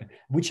 Exactly.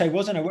 Which I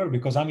wasn't aware,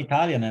 because I'm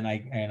Italian, and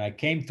I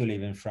came to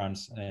live in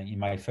France in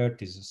my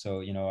 30s.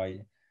 So,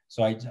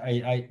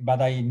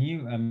 but I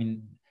knew, I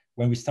mean,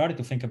 when we started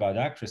to think about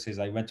actresses,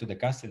 I went to the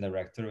casting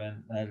director,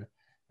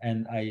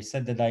 and I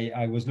said that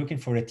I was looking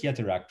for a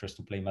theater actress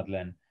to play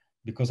Madeleine,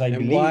 because I And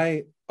believe,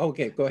 why?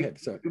 Okay, go ahead.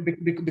 Sorry.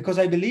 because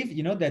I believe,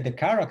 that the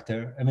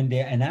character, I mean,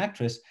 an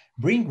actress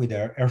bring with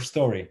her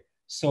story.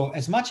 So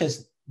as much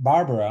as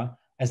Barbara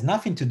has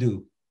nothing to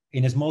do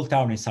in a small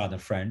town in southern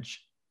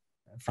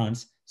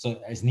France,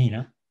 so as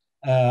Nina,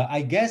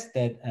 I guess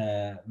that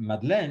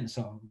Madeleine,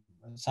 so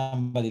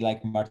somebody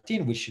like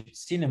Martine, which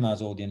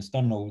cinema's audience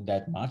don't know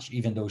that much,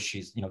 even though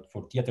she's,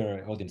 for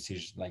theater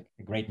audiences, like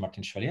a great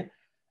Martine Chevalier,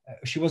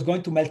 she was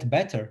going to melt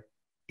better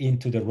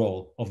into the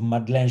role of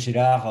Madeleine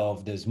Girard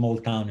of the small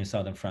town in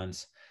southern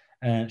France.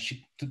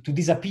 To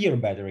disappear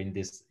better in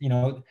this,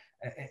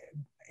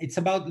 it's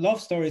about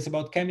love story, it's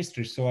about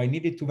chemistry. So I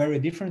needed two very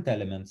different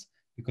elements,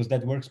 because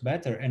that works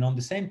better. And on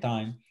the same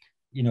time,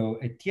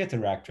 a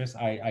theater actress,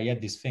 I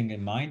had this thing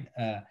in mind.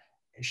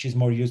 She's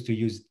more used to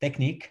use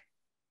technique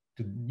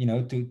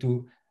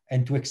to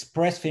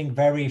express things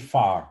very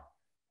far.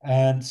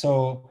 And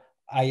so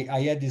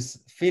I had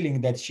this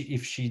feeling that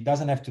if she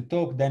doesn't have to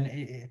talk,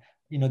 then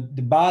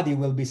the body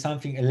will be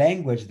something, a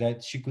language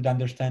that she could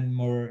understand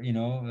more,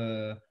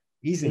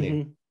 easily.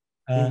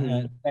 Mm-hmm.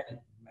 Mm-hmm.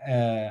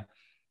 Uh,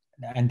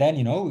 and then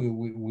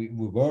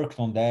we worked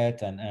on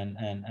that, and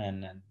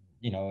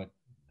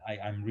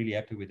I'm really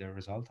happy with the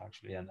result,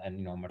 actually. And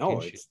Martine,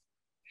 Oh, it's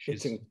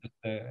she's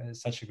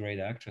such a great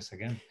actress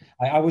again.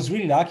 I was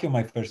really lucky on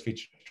my first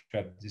feature to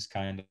have this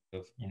kind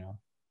of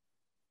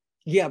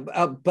yeah,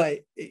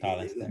 but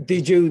talents there.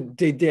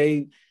 did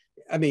they?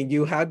 I mean,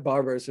 you had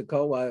Barbara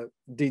Sokoa.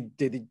 Did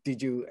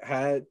you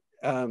had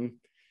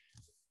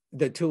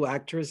the two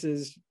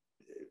actresses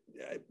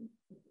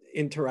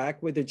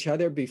interact with each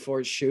other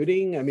before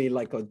shooting? I mean,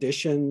 like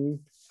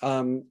audition,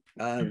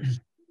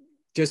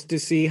 just to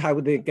see how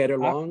they get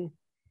along.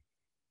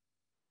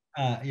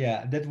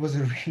 Yeah, that was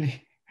a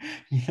really,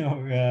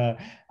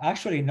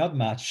 actually not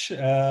much.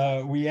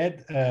 We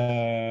had,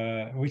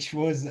 which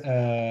was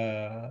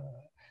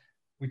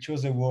which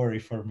was a worry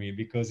for me,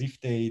 because if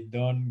they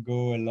don't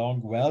go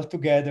along well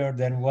together,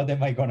 then what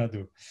am I gonna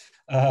do?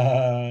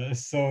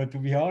 So to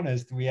be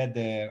honest,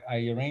 I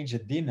arranged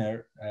a dinner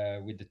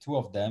with the two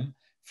of them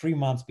 3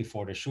 months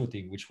before the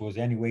shooting, which was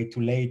anyway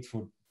too late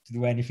to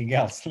do anything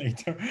else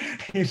later,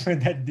 if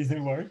that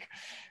didn't work.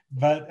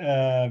 But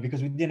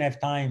because we didn't have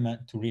time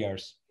to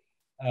rehearse,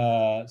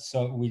 so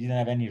we didn't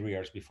have any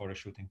rehearse before the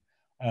shooting.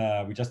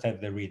 We just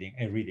had a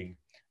reading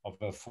of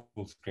a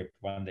full script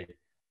one day,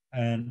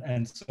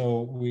 and so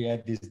we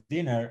had this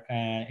dinner,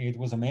 and it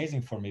was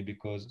amazing for me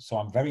because so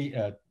I'm very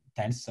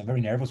tense. I'm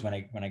very nervous when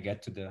I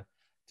get to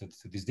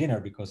this dinner,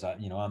 because I'm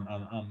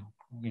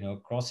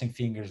crossing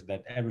fingers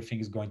that everything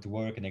is going to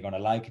work and they're gonna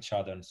like each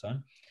other and so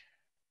on.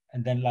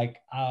 And then like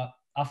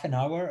half an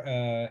hour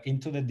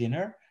into the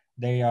dinner,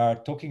 they are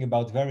talking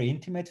about very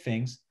intimate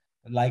things,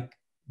 like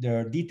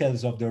the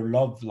details of their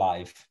love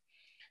life.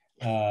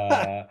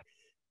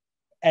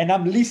 And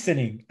I'm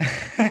listening.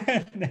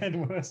 That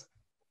was,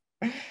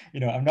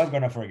 I'm not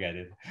gonna forget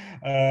it.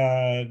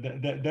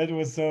 That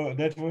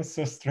was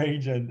so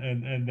strange,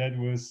 and that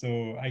was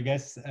so. I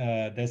guess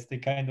that's the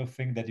kind of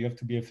thing that you have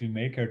to be a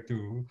filmmaker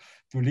to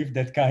live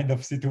that kind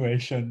of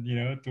situation.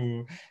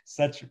 To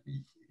such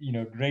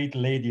great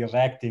lady of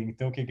acting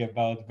talking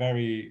about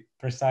very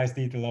precise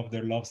detail of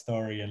their love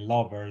story and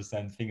lovers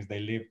and things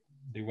they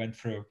went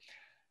through.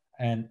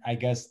 And I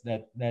guess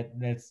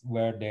that's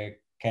where the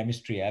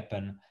chemistry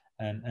happened.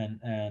 And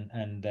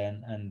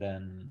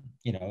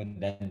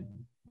then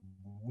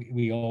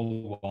we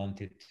all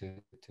wanted to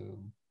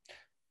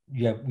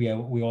we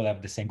all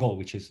have the same goal,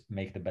 which is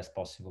make the best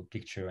possible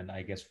picture. And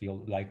I guess we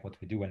all like what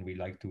we do and we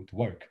like to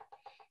work.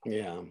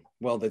 Yeah,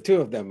 well, the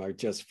two of them are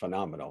just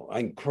phenomenal,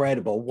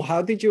 incredible.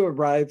 How did you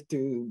arrive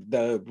to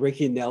the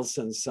Ricky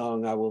Nelson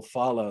song "I Will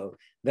Follow"?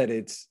 That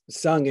it's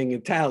sung in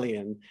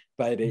Italian,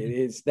 but it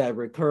is that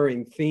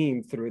recurring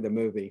theme through the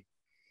movie.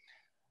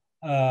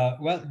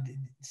 Well,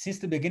 since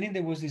the beginning,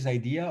 there was this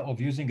idea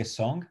of using a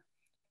song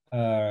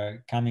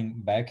coming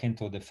back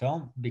into the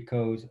film,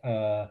 because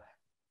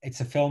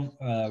it's a film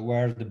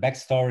where the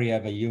backstory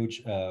have a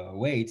huge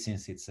weight,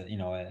 since it's a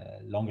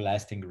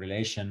long-lasting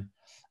relation,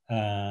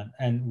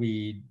 and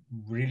we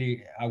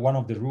really one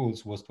of the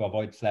rules was to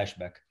avoid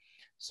flashback.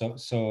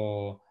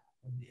 So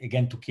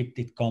again, to keep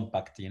it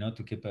compact,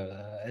 to keep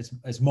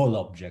a small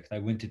object. I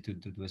wanted to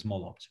do a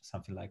small object,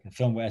 something like a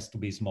film has to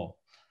be small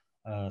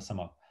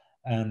somehow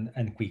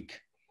and quick,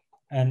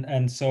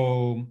 and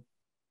so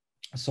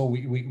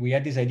we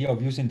had this idea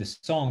of using the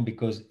song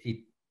because it,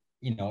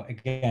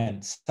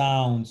 again,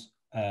 sounds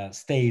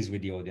stays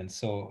with the audience.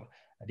 So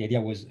the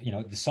idea was,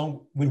 the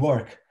song will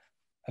work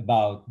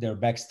about their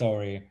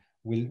backstory,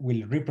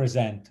 will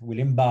represent, will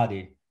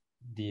embody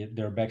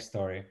their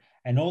backstory.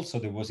 And also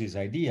there was this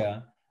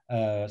idea,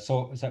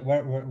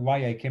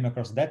 why I came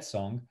across that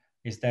song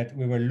is that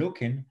we were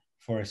looking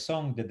for a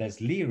song that has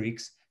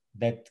lyrics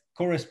that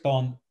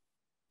correspond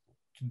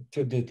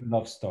to the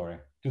love story,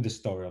 to the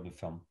story of the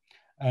film.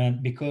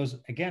 And because,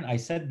 again, I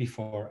said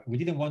before, we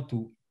didn't want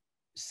to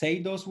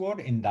say those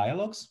words in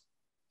dialogues,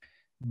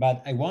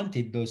 but I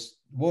wanted those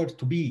words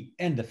to be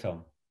in the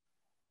film.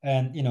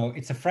 And,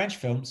 it's a French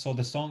film, so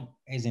the song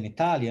is in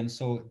Italian.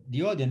 So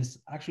the audience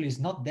actually is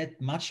not that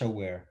much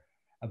aware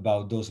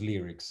about those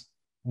lyrics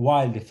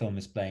while the film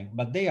is playing,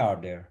 but they are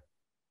there.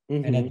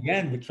 Mm-hmm. And at the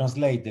end, we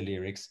translate the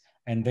lyrics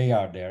and they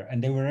are there.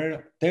 And they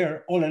were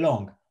there all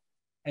along.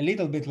 A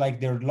little bit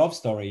like their love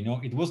story,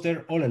 it was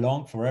there all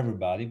along for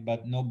everybody,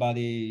 but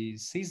nobody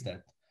sees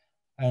that.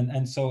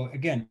 And so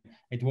again,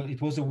 it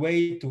was a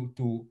way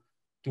to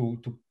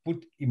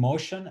put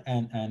emotion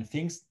and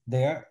things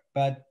there,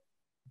 but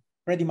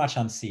pretty much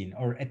unseen,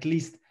 or at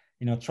least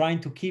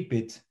trying to keep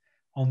it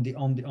on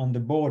the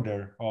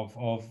border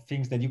of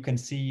things that you can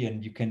see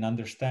and you can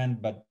understand,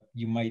 but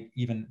you might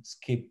even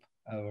skip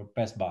or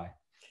pass by.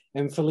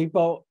 And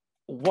Filippo,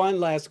 one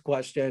last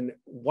question.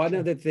 One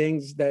of the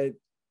things that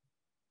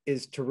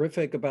is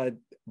terrific about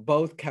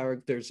both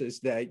characters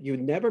is that you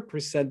never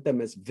present them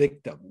as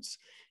victims.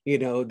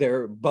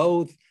 They're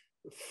both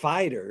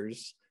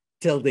fighters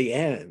till the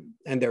end,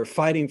 and they're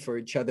fighting for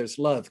each other's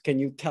love. Can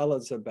you tell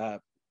us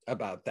about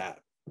that?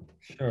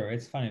 Sure.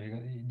 It's funny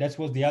because that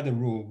was the other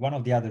rule. One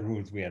of the other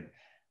rules we had.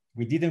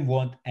 We didn't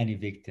want any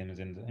victims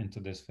into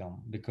this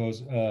film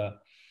because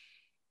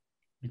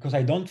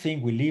I don't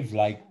think we live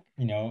like,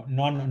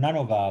 none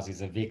of us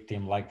is a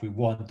victim like we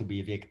want to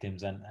be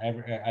victims, and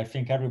I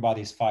think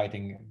everybody's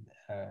fighting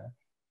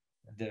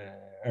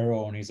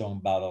his own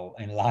battle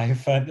in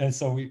life, and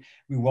so we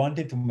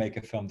wanted to make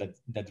a film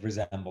that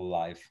resembled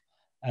life,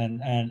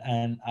 and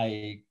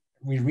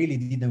we really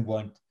didn't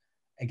want,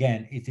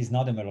 again, it is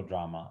not a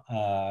melodrama.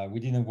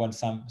 We didn't want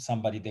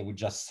somebody that would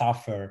just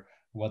suffer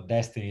what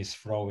destiny is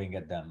throwing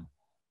at them.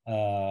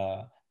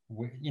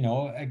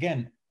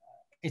 Again,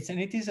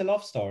 it is a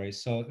love story.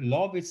 So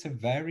love is a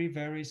very,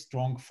 very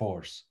strong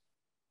force,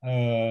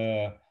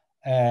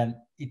 and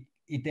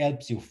it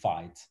helps you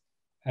fight.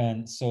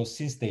 And so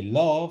since they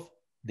love,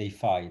 they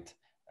fight.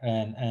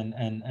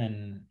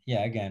 And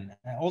yeah, again,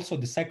 also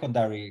the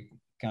secondary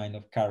kind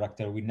of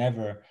character. We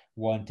never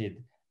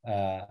wanted,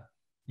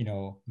 you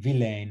know,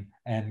 villain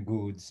and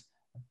good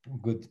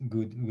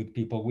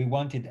people. We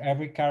wanted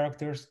every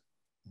characters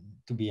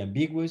to be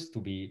ambiguous, to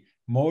be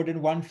more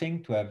than one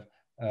thing, to have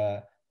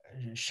a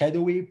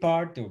shadowy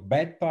part or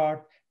bad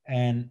part,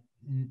 and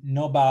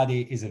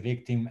nobody is a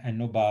victim, and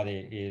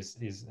nobody is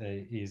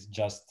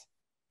just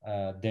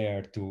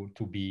there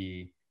to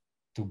be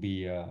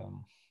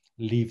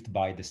lived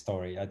by the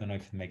story. I don't know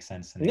if it makes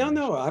sense in English.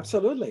 No,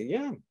 absolutely.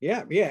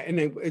 Yeah.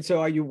 And so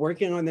are you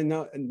working on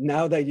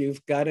now that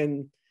you've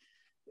gotten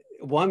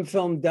one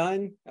film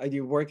done, are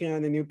you working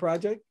on a new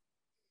project?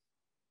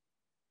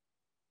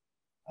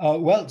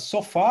 Well,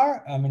 so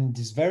far, I mean,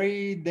 these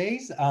very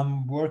days,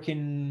 I'm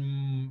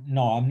working.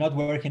 No, I'm not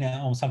working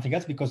on something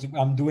else because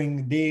I'm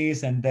doing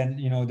this, and then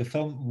you know the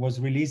film was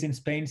released in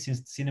Spain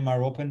since cinema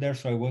opened there,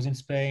 so I was in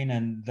Spain,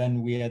 and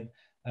then we had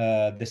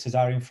the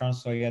César in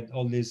France, so I had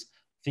all these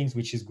things,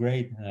 which is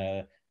great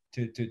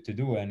to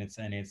do, and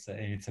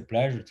it's a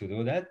pleasure to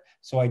do that.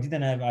 So I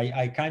didn't have.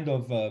 I kind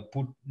of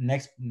put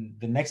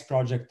the next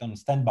project on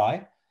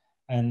standby.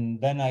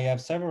 And then I have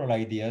several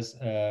ideas,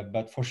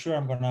 but for sure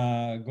I'm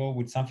gonna go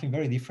with something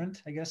very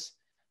different, I guess,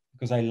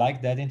 because I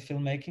like that in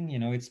filmmaking. You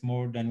know, it's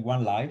more than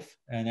one life,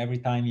 and every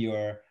time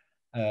you're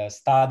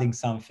studying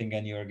something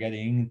and you're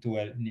getting into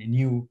a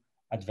new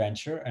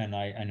adventure, and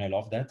I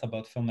love that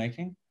about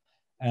filmmaking.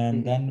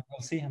 And then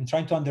we'll see. I'm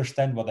trying to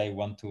understand what I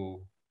want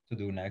to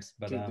do next,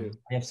 but I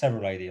have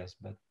several ideas,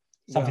 but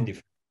something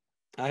different.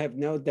 I have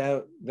no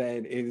doubt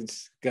that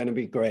it's going to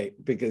be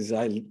great because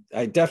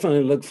I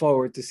definitely look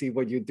forward to see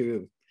what you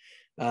do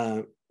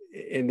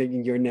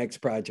in your next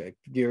project.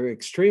 You're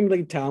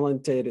extremely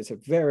talented. It's a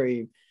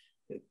very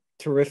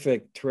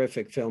terrific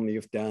film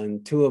you've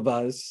done, two of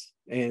us.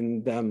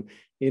 And,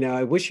 you know,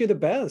 I wish you the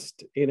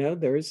best. You know,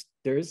 there's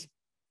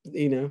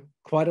you know,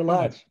 quite a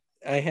lot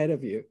ahead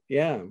of you.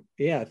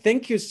 Yeah.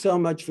 Thank you so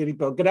much,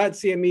 Filippo.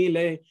 Grazie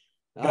mille.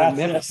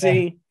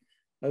 Merci.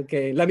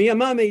 Ok, la mia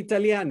mamma è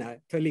italiana,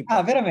 Filippo.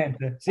 Ah,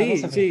 veramente?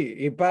 Sì,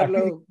 e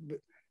parlo...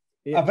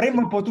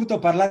 Avremmo potuto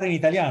parlare in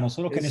italiano,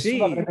 solo che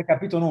nessuno avrebbe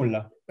capito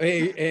nulla.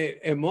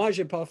 Et moi,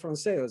 je parle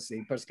français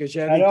aussi, parce que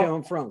j'ai habité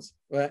en France.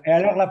 Ouais. Et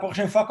alors, la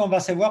prochaine fois qu'on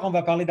va se voir, on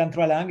va parler dans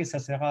 3 langues et ça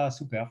sera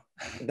super.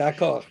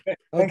 D'accord.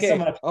 Thanks so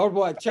much. Au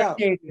revoir. Ciao.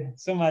 Thank you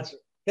so much.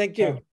 Thank you. Ciao.